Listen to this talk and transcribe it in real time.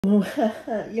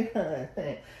Yeah.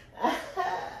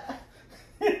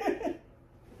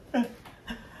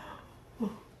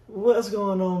 What's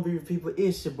going on, beautiful people?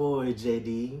 It's your boy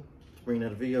JD. Bringing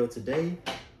out a video today.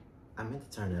 I meant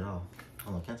to turn it off.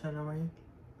 Hold on, can I turn it on right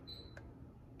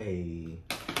here? Hey.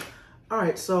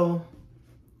 Alright, so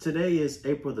today is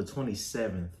April the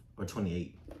 27th or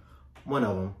 28th. One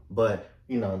of them. But,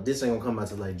 you know, this ain't gonna come out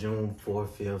to like June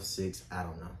 4th, 5th, 6th. I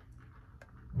don't know.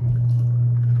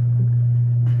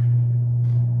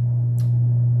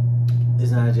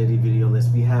 It's not a JD video. Let's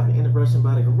be having interruption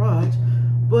by the garage.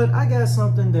 But I got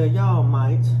something that y'all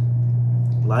might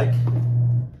like,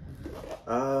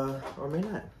 or may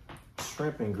not.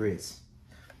 Shrimp and grits.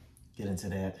 Get into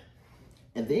that.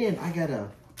 And then I got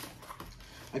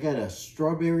a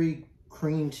strawberry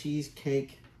cream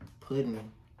cheesecake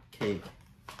pudding cake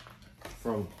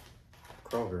from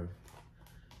Kroger.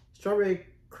 Strawberry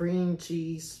cream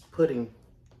cheese pudding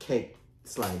cake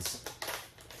slice.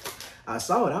 I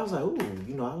saw it. I was like, ooh,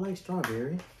 you know, I like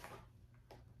strawberry.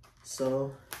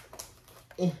 So,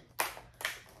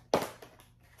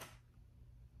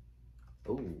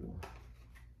 Ooh.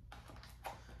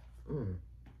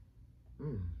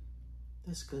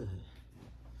 That's good.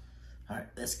 All right,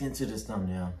 let's get into this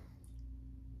thumbnail.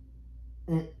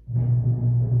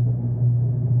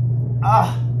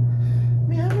 Ah!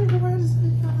 Man, I need to write this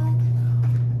thing down.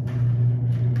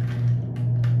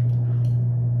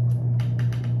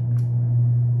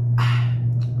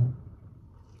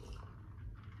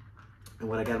 And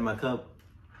what I got in my cup?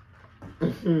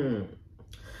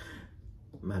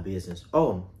 My business.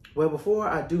 Oh, well, before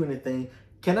I do anything,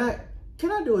 can I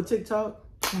do a TikTok?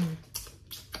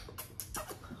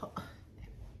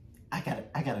 I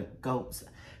gotta go.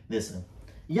 Listen,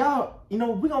 y'all, you know,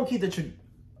 we're gonna keep the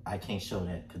I can't show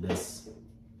that because that's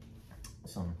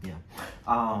some, yeah.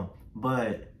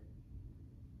 But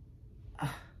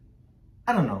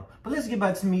I don't know. But let's get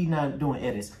back to me not doing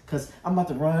edits because I'm about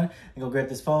to run and go grab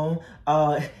this phone.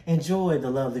 Enjoy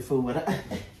the lovely food.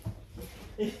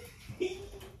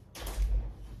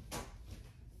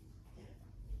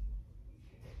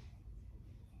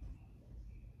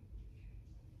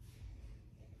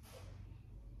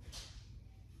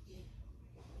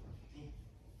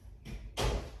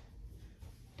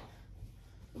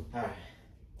 All right.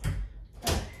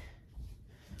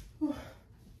 Whew.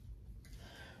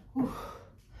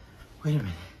 Wait a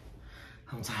minute.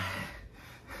 I'm tired.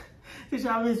 Did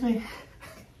y'all miss me?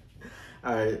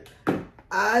 All right.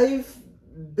 I've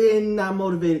been not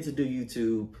motivated to do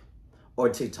YouTube or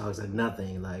TikToks or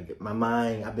nothing. Like, my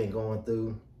mind, I've been going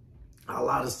through a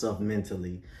lot of stuff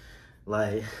mentally.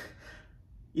 Like,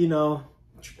 you know,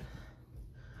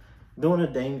 doing a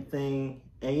dang thing.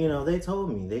 And, you know, they told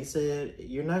me, they said,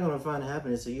 you're not going to find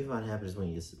happiness until you find happiness when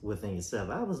you're within yourself.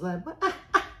 I was like, but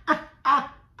I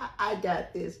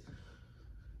got this.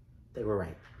 They were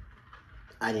right.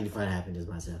 I need to find happiness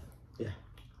myself. Yeah.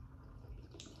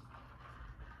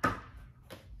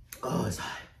 Oh, it's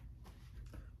hot.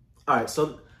 All right,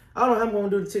 so I don't know how I'm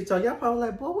going to do the TikTok. Y'all probably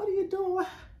like, boy, what are you doing?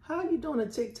 How are you doing a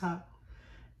TikTok?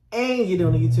 And you're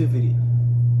doing a YouTube video.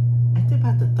 Ain't that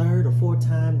about the third or fourth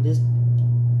time this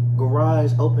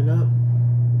garage open up?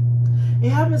 It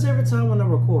happens every time when I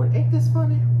record. Ain't this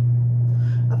funny?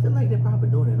 I feel like they're probably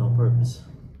doing it on purpose.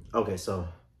 Okay, so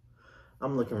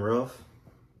I'm looking rough.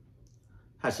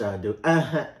 How should I do?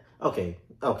 Okay,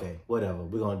 whatever.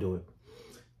 We're gonna do it.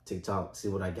 TikTok, see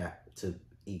what I got to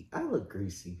eat. I look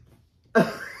greasy.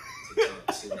 TikTok,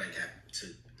 see what I got to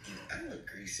eat. I look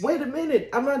greasy. Wait a minute,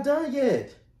 I'm not done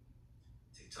yet.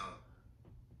 TikTok.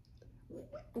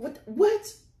 What?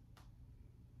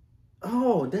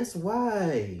 Oh, that's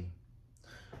why.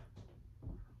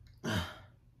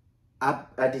 I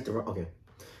did the wrong. Okay,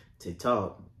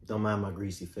 TikTok. Don't mind my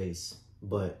greasy face,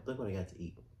 but look what I got to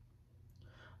eat.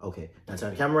 Okay, now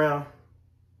turn the camera around.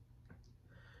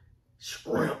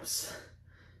 Scrimps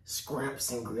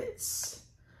and grits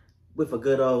with a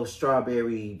good old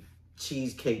strawberry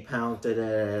cheesecake pound. Don't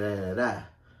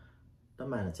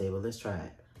mind the table. Let's try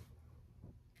it.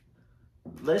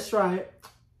 Let's try it.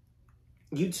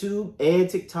 YouTube and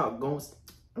TikTok going.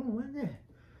 Oh, what's that?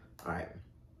 All right.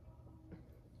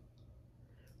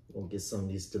 We'll get some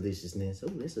of this deliciousness. Oh,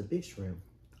 that's a big shrimp.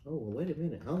 Oh, wait a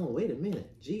minute. Hold on, wait a minute.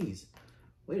 Jeez.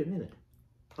 Wait a minute.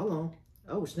 Hold on.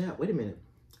 Oh, snap. Wait a minute.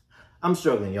 I'm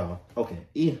struggling, y'all. Okay.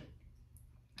 Y'all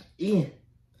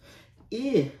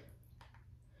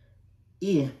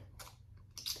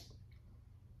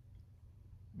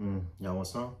want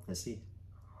some? Let's see.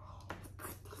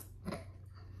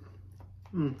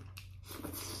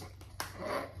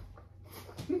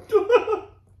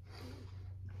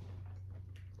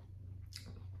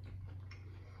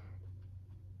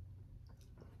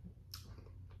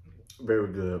 Very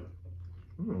good.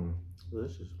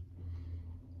 Delicious.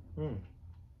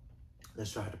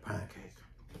 Let's try the pound cake.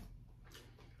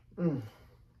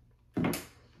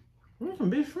 Some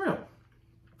beef shrimp.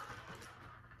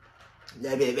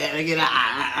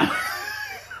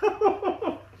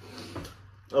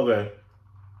 Okay.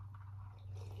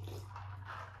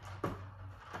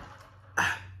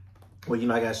 Well, you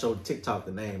know, I gotta show TikTok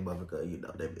the name, but because you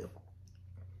know they be.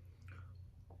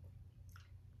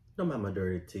 Don't mind my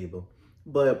dirty table.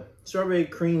 But strawberry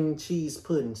cream cheese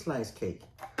pudding slice cake.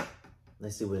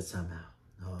 Let's see what it's talking about.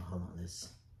 Oh, hold on, let's.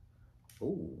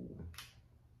 Ooh.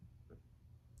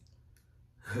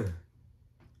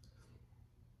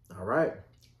 All right.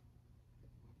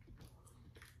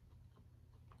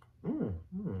 Oh.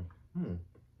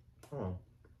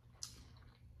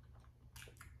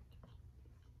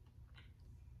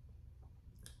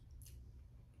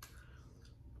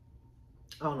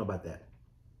 I don't know about that.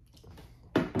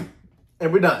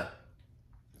 And we're done.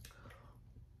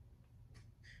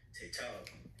 TikTok.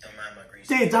 Don't mind my grease.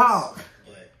 TikTok.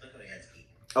 But look what I got to eat.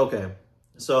 Okay.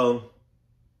 So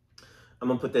I'm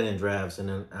gonna put that in drafts and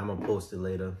then I'm gonna post it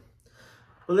later.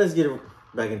 But let's get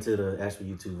back into the actual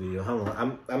YouTube video. Hold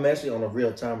on. I'm actually on a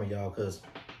real timer, y'all, because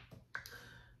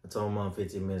I told my mom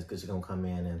 15 minutes because she's gonna come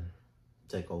in and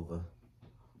take over.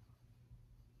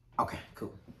 Okay,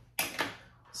 cool.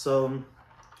 So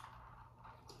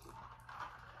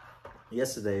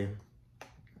yesterday,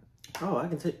 oh, I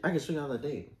can show y'all the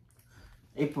date.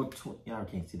 April 20, y'all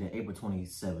can't see that, April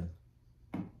 27th.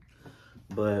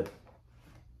 But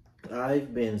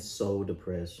I've been so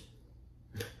depressed.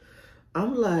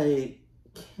 I'm like,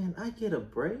 can I get a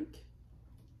break?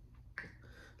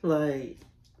 Like,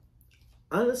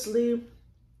 honestly,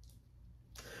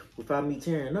 without me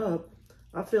tearing up,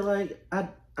 I feel like I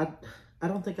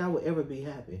don't think I would ever be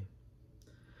happy.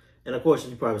 And of course,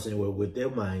 you probably saying, well, with their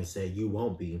mindset, you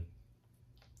won't be.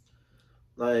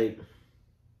 Like,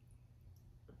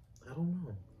 I don't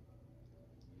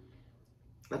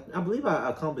know. I believe I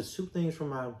accomplished 2 things from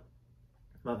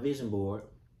my vision board.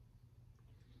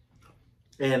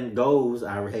 And goals,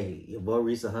 hey, your boy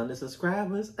reached 100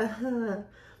 subscribers.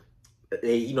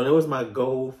 Hey, you know, that was my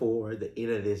goal for the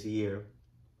end of this year.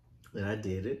 And I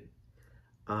did it.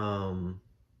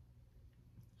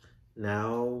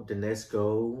 Now the next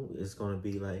goal is gonna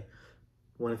be like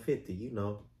 150, you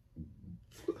know.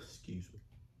 Excuse me.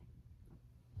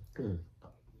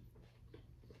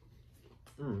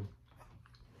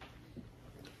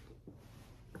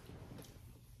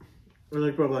 And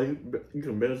like, probably you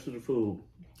can balance the food.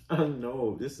 I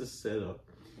know this is setup.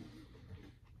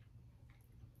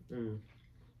 Well,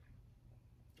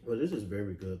 this is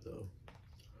very good though.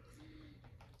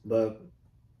 But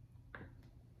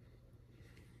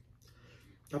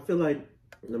I feel like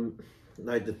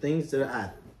the things that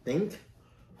I think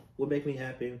would make me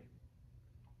happy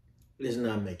is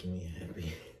not making me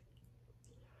happy.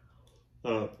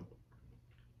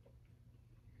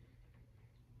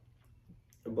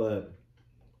 But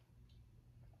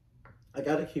I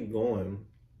gotta keep going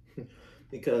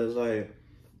because, like,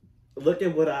 look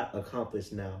at what I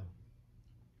accomplished now.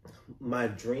 My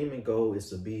dream and goal is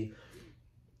to be,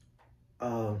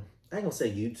 I ain't gonna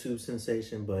say YouTube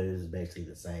sensation, but it's basically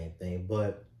the same thing.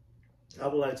 But I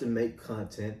would like to make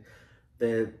content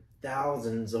that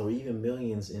thousands or even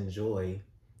millions enjoy.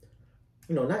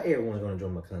 You know, not everyone's gonna enjoy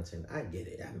my content. I get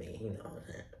it. I mean, you know,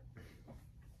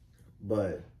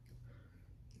 but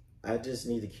I just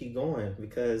need to keep going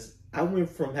because I went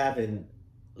from having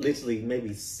literally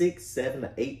maybe 6, 7,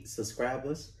 or 8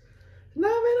 subscribers. Now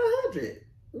I'm at 100.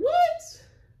 What?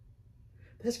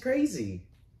 That's crazy.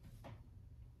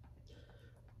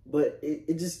 But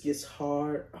it just gets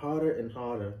harder and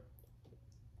harder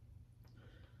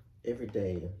every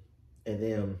day. And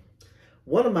then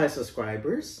one of my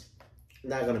subscribers,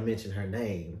 not gonna mention her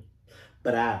name,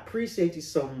 but I appreciate you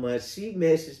so much. She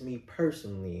messaged me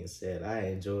personally and said, I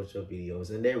enjoyed your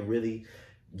videos. And that really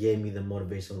gave me the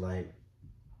motivation, like,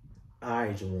 all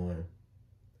right, Juwan,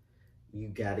 you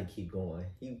gotta keep going.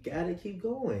 You gotta keep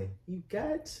going. You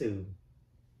got to.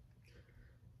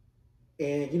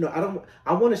 And, you know,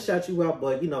 I want to shout you out,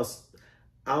 but, you know,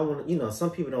 I want to, you know, some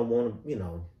people don't want to, you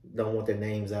know, don't want their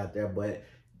names out there, but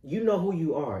you know who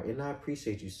you are. And I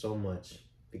appreciate you so much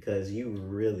because you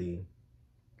really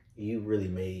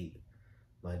made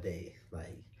my day.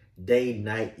 Like, day,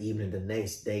 night, evening, the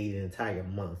next day, the entire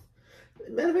month.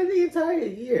 Matter of fact, the entire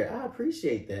year. I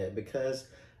appreciate that because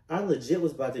I legit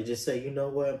was about to just say, you know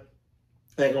what?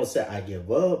 I ain't gonna say I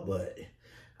give up, but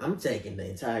I'm taking the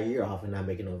entire year off and not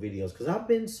making no videos because I've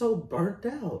been so burnt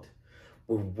out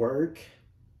with work,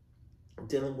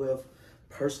 dealing with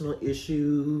personal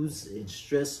issues and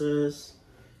stressors.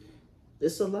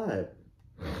 It's a lot.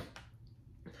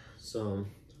 So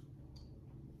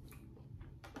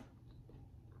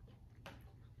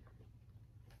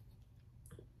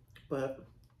but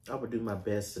I would do my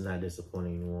best to not disappoint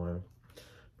anyone.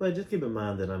 But just keep in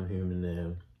mind that I'm human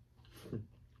and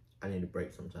I need a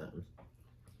break sometimes.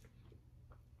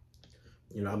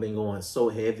 You know, I've been going so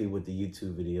heavy with the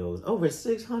YouTube videos. Over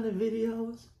 600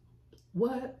 videos?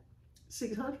 What?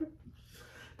 600?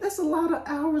 That's a lot of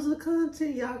hours of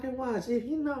content y'all can watch, if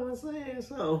you know what I'm saying.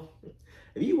 So,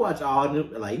 if you watch all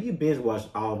them, like if you binge watch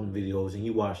all them videos and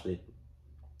you watch it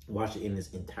in its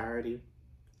entirety,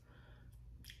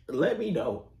 let me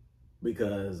know,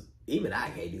 because even I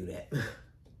can't do that.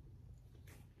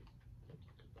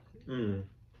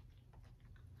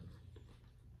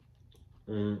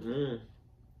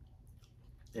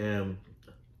 And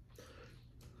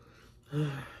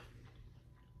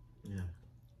yeah.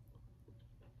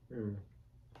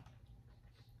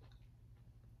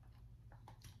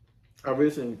 I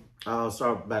recently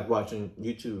started back watching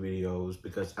YouTube videos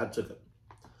because I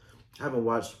haven't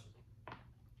watched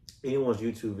anyone's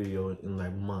YouTube video in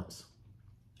like months.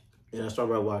 And I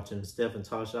started watching Steph and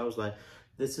Tasha. I was like,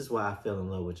 this is why I fell in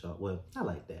love with y'all. Well, I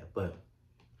like that, but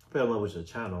I fell in love with your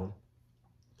channel.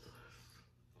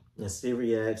 And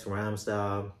SiriX, Rhyme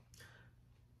Style.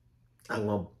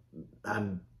 I'm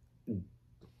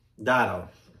Dotto.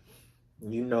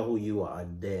 You know who you are.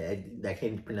 I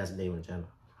can't pronounce the name of the channel.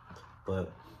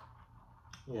 But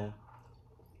yeah.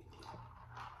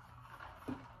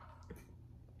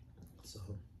 So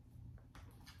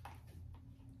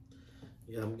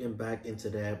yeah, I'm getting back into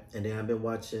that. And then I've been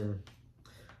watching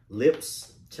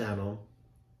Lips channel.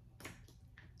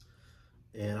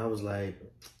 And I was like,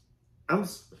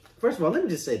 first of all, let me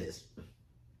just say this.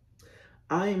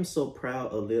 I am so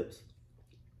proud of Lips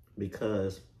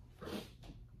because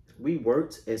we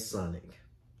worked at Sonic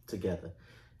together.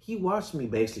 He watched me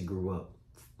basically grow up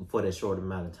for that short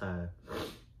amount of time.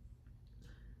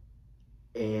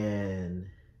 And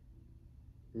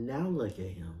now look at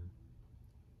him.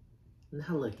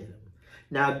 Now look at him.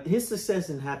 Now, his success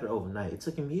didn't happen overnight. It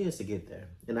took him years to get there.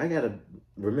 And I got to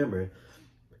remember,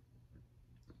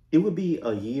 it would be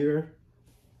a year.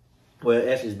 Well,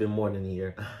 actually, it's been more than a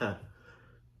year.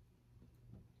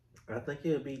 I think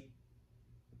it'll be.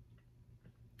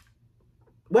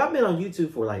 Well, I've been on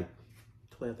YouTube for like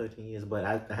 12, 13 years, but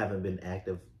I haven't been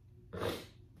active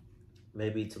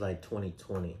maybe to like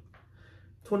 2020.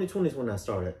 2020 is when I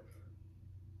started.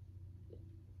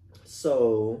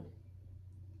 So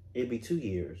it'd be 2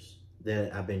 years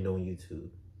that I've been doing YouTube.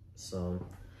 So,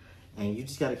 and you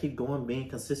just got to keep going, being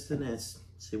consistent, and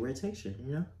see where it takes you,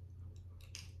 you know?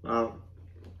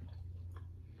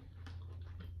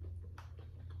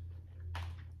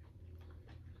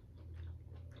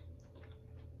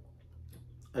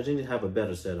 I just need to have a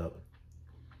better setup.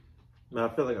 Now, I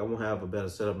feel like I won't have a better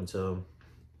setup until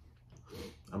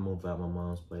I move out my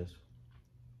mom's place.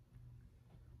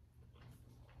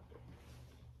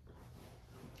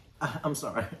 I'm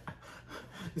sorry.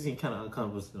 This is kind of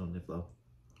uncomfortable sitting on the floor.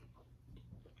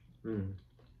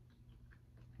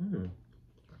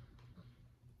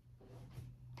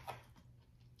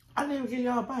 I didn't even give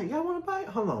y'all a bite. Y'all want a bite?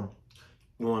 Hold on.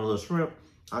 You want a little shrimp?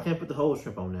 I can't put the whole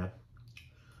shrimp on there.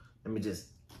 Let me just,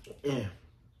 yeah.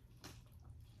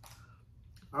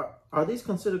 Are these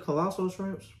considered colossal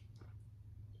shrimps?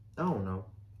 I don't know.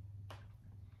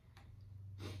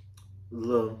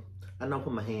 Look, I don't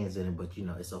put my hands in it, but you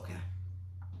know, it's okay.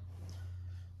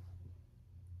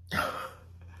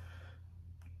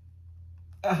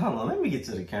 Hold on, let me get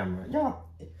to the camera.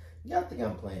 Y'all think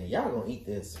I'm playing. Y'all gonna eat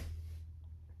this.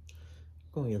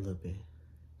 Go here a little bit.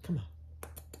 Come on.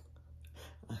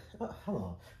 Hold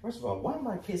on. First of all, why am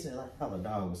I kissing like a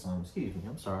dog or something? Excuse me,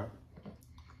 I'm sorry.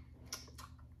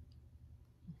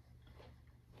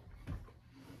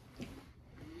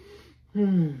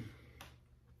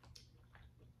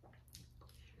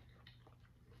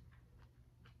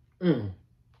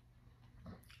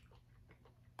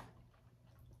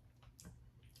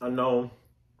 I know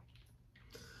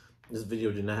this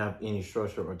video did not have any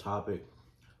structure or topic.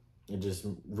 It just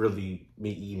really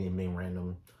me eating and being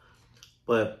random.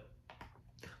 But,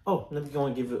 oh, let me go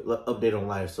and give you an update on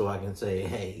life so I can say,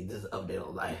 hey, this is an update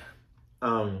on life.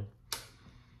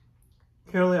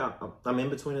 Currently, I'm in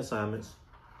between assignments.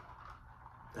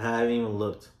 I haven't even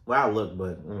looked. Well, I looked,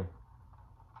 but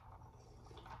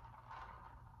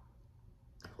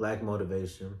lack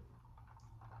motivation.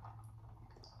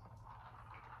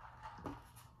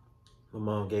 My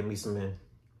mom gave me some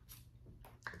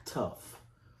tough,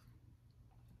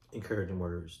 encouraging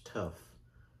words. Tough.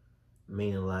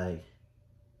 Meaning like,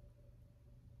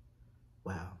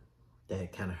 wow,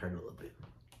 that kind of hurt a little bit.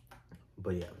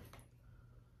 But yeah,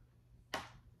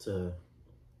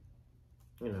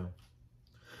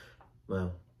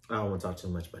 well, I don't want to talk too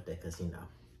much about that because,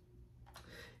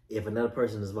 if another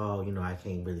person is involved, I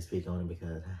can't really speak on it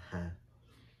because,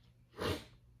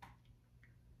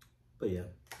 but yeah.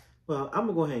 Well, I'm going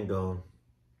to go ahead and go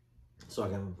so I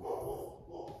can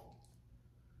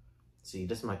see.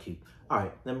 That's my cue. All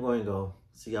right, let me go ahead and go.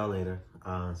 See y'all later.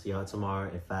 See y'all tomorrow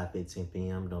at 5:15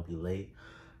 p.m. Don't be late.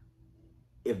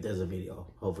 If there's a video,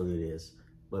 hopefully it is.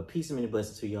 But peace and many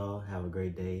blessings to y'all. Have a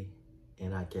great day.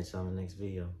 And I'll catch y'all in the next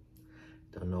video.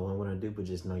 Don't know what I'm going to do, but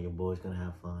just know your boy's going to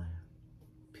have fun.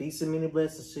 Peace and many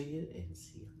blessings to you. And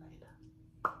see you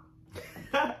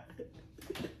later.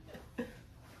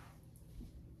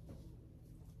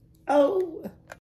 Oh.